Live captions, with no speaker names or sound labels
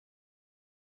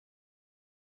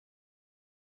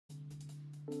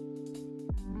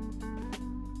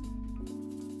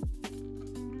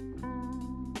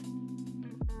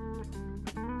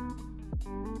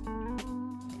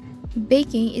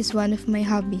Baking is one of my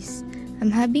hobbies.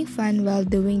 I'm having fun while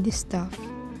doing this stuff.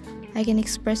 I can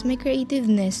express my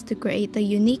creativeness to create a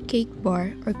unique cake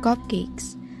bar or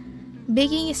cupcakes.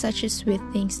 Baking is such a sweet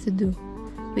thing to do.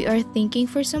 We are thinking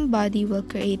for somebody while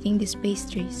creating these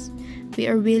pastries. We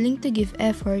are willing to give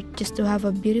effort just to have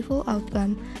a beautiful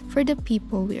outcome for the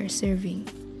people we are serving.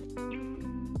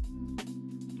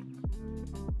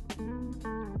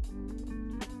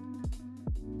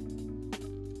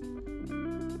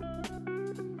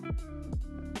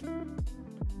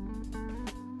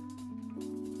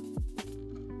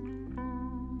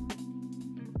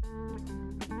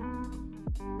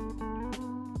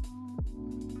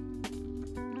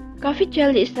 Coffee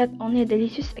jelly is not only a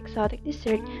delicious exotic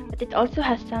dessert, but it also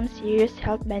has some serious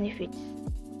health benefits.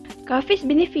 Coffee is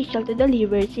beneficial to the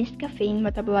liver since caffeine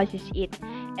metabolizes it,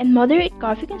 and moderate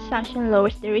coffee consumption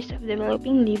lowers the risk of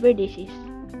developing liver disease.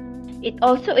 It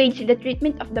also aids in the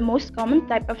treatment of the most common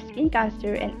type of skin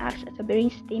cancer and acts as a brain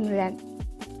stimulant.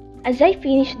 As I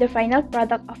finished the final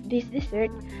product of this dessert,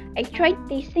 I tried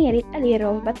tasting it a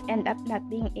little but ended up not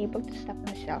being able to stop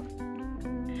myself.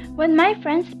 When my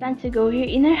friends planned to go here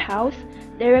in our house,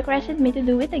 they requested me to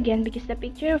do it again because the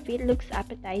picture of it looks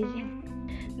appetizing.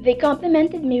 They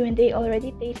complimented me when they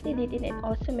already tasted it, and it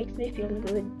also makes me feel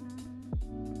good.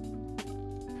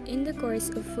 In the course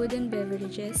of food and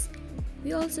beverages,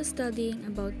 we also studying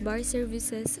about bar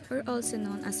services, or also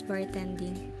known as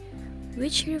bartending,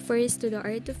 which refers to the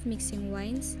art of mixing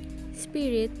wines,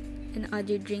 spirit, and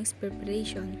other drinks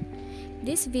preparation.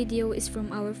 This video is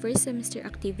from our first semester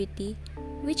activity,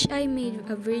 which I made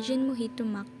a virgin mojito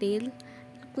mocktail,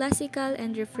 a classical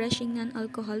and refreshing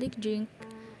non-alcoholic drink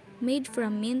made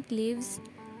from mint leaves,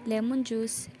 lemon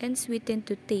juice, and sweetened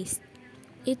to taste.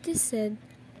 It is said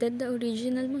that the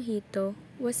original mojito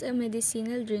was a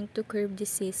medicinal drink to curb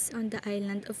disease on the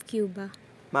island of Cuba.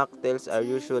 Mocktails are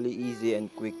usually easy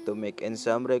and quick to make, and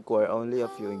some require only a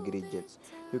few ingredients.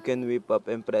 You can whip up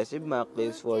impressive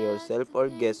mocktails for yourself or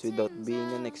guests without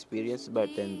being an experienced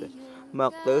bartender.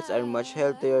 Mocktails are much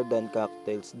healthier than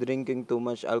cocktails. Drinking too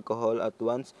much alcohol at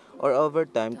once or over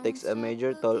time takes a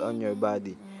major toll on your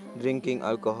body. Drinking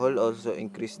alcohol also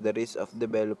increases the risk of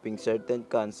developing certain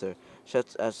cancer,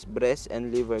 such as breast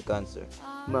and liver cancer.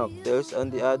 Mocktails, on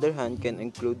the other hand, can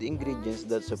include ingredients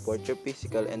that support your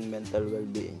physical and mental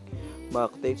well-being.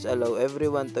 Mocktails allow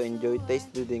everyone to enjoy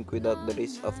tasty drink without the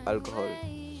risk of alcohol.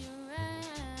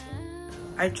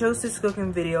 I chose this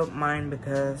cooking video of mine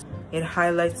because it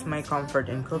highlights my comfort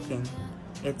in cooking.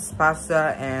 It's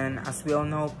pasta, and as we all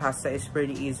know, pasta is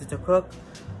pretty easy to cook.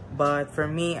 But for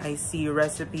me, I see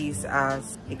recipes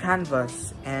as a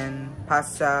canvas, and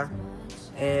pasta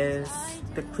is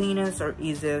the cleanest or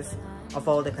easiest of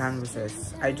all the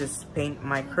canvases. I just paint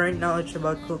my current knowledge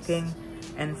about cooking,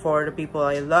 and for the people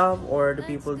I love or the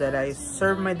people that I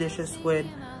serve my dishes with,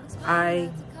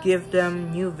 I give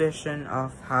them new vision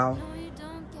of how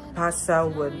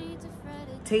pasta would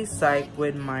taste like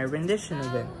with my rendition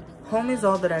of it. Home is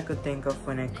all that I could think of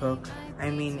when I cook. I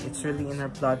mean, it's really in our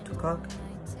blood to cook.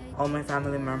 All my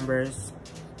family members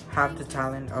have the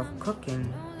talent of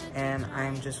cooking, and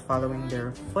I'm just following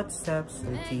their footsteps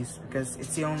with ease because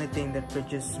it's the only thing that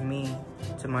bridges me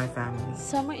to my family.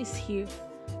 Summer is here.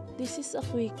 This is a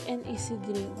quick and easy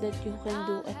drink that you can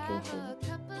do at your home.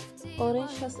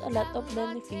 Orange has a lot of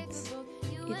benefits.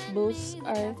 It boosts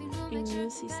our immune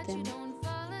system,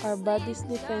 our body's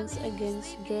defense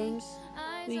against germs,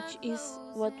 which is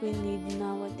what we need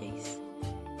nowadays.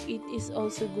 It is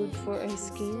also good for our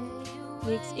skin.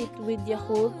 Mix it with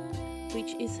Yakult,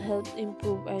 which is help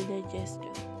improve our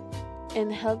digestion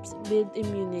and helps build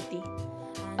immunity.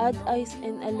 Add ice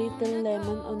and a little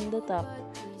lemon on the top.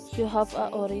 You have a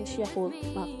orange Yakult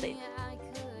mocktail.